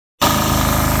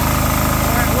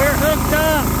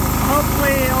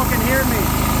hear me.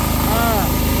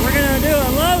 We're gonna do a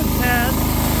load test.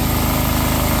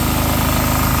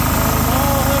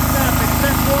 All hooked up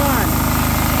except one.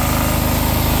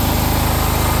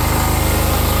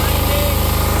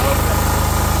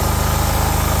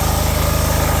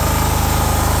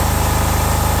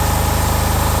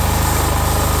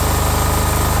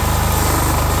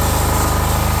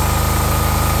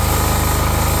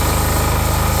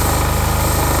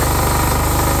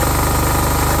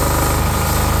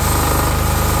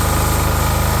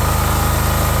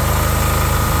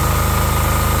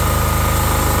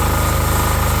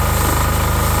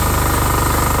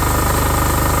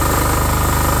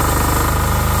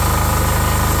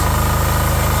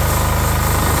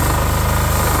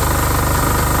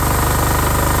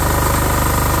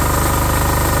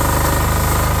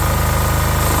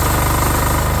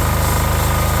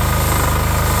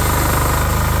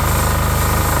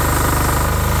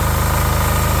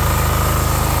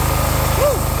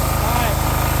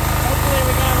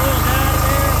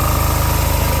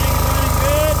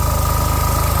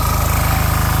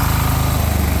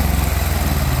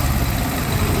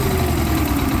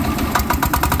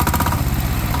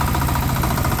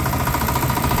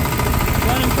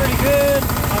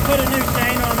 Put a new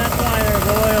chain on, that's why there's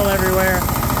oil everywhere.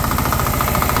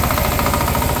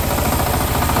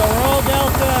 So we're all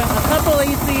Delta. A couple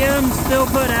ECMs still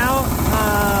put out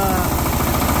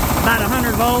about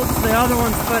 100 volts. The other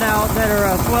ones put out that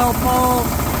are 12 pole,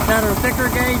 that are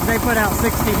thicker gauge, they put out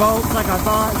 60 volts like I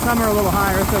thought. Some are a little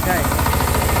higher, it's okay.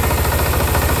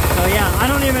 So yeah,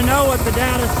 I don't even know what the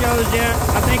data shows yet.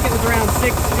 I think it was around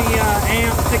 60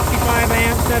 amps, 65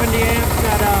 amps, 70 amps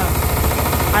at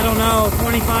I don't know,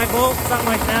 25 volts, something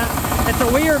like that. It's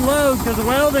a weird load because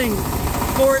welding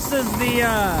forces the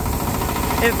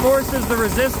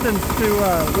resistance to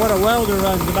what a welder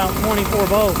runs, about 24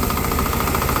 volts.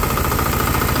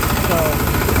 So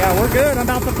yeah, we're good. I'm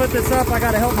about to put this up. I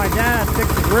got to help my dad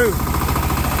fix his roof.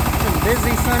 Some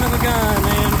busy son of a gun,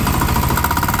 man.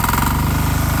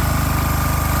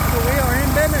 So we are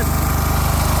in business.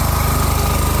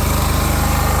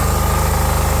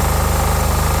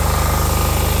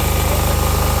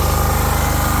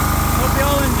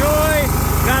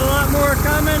 Got a lot more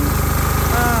coming.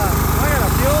 I got a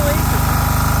fuel leak.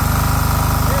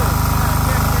 Dude,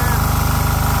 check that.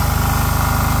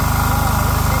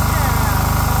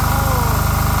 Oh,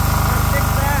 look at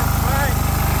that.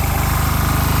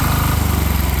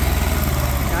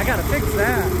 Oh, I gotta fix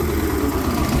that.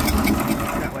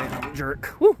 That way it don't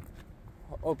jerk. Woo.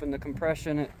 I'll open the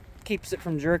compression. It keeps it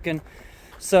from jerking.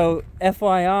 So,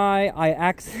 FYI, I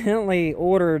accidentally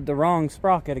ordered the wrong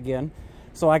sprocket again.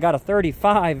 So I got a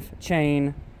 35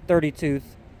 chain, 30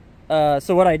 tooth.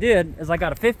 So what I did is I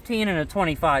got a 15 and a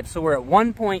 25. So we're at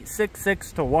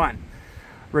 1.66 to 1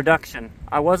 reduction.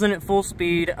 I wasn't at full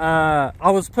speed. I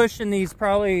was pushing these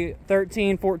probably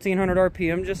 1400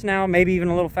 RPM just now, maybe even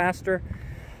a little faster.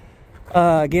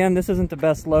 Again, this isn't the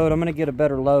best load. I'm gonna get a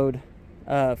better load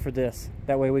for this.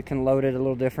 That way we can load it a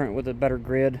little different with a better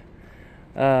grid.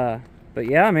 But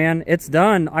yeah, man, it's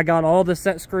done. I got all the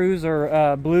set screws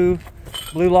are blue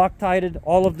Loctited,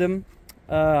 all of them.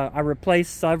 I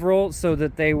replaced several so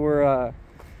that they were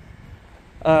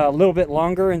a little bit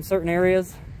longer in certain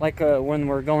areas, like when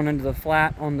we're going into the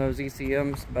flat on those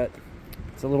ECMs, but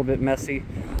it's a little bit messy.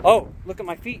 Oh, look at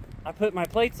my feet. I put my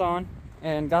plates on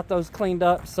and got those cleaned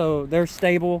up, so they're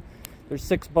stable. There's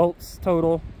 6 bolts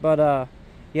total, but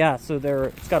yeah, so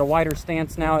it's got a wider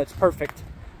stance now. It's perfect.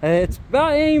 It's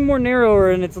about any more narrower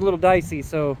and it's a little dicey,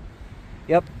 so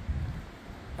yep.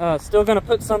 Still gonna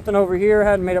put something over here.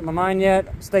 Hadn't made up my mind yet.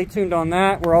 Stay tuned on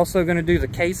that. We're also gonna do the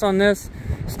case on this.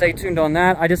 Stay tuned on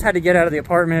that. I just had to get out of the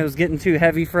apartment. It was getting too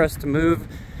heavy for us to move.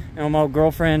 You know, my old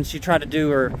girlfriend, she tried to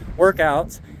do her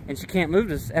workouts and she can't move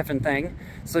this effing thing.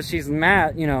 So she's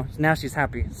mad, you know, now she's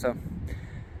happy. So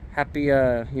happy,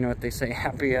 you know what they say,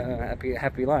 happy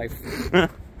life. All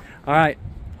right.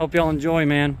 Hope y'all enjoy,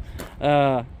 man.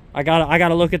 I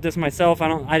gotta look at this myself.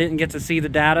 I didn't get to see the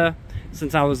data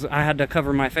since I had to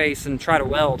cover my face and try to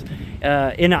weld.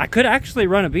 And I could actually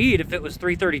run a bead if it was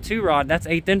 332 rod. That's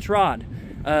 1/8 inch rod.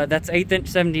 That's 1/8 inch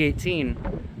 7018.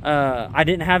 I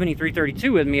didn't have any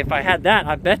 332 with me. If I had that,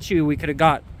 I bet you we could have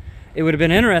got. It would have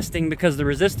been interesting because the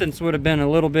resistance would have been a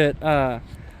little bit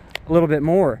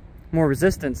more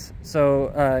resistance. So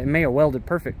it may have welded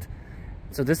perfect.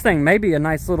 So this thing may be a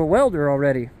nice little welder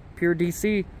already. Pure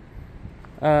DC.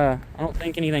 I don't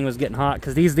think anything was getting hot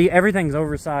because everything's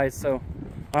oversized. So,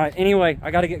 all right. Anyway, I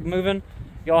got to get moving.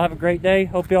 Y'all have a great day.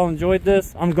 Hope y'all enjoyed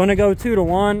this. I'm gonna go 2 to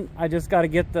 1. I just got to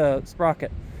get the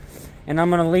sprocket, and I'm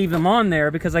gonna leave them on there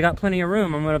because I got plenty of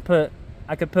room. I'm gonna put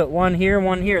I could put one here,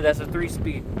 one here. That's a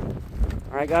 3-speed.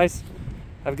 All right, guys.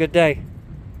 Have a good day.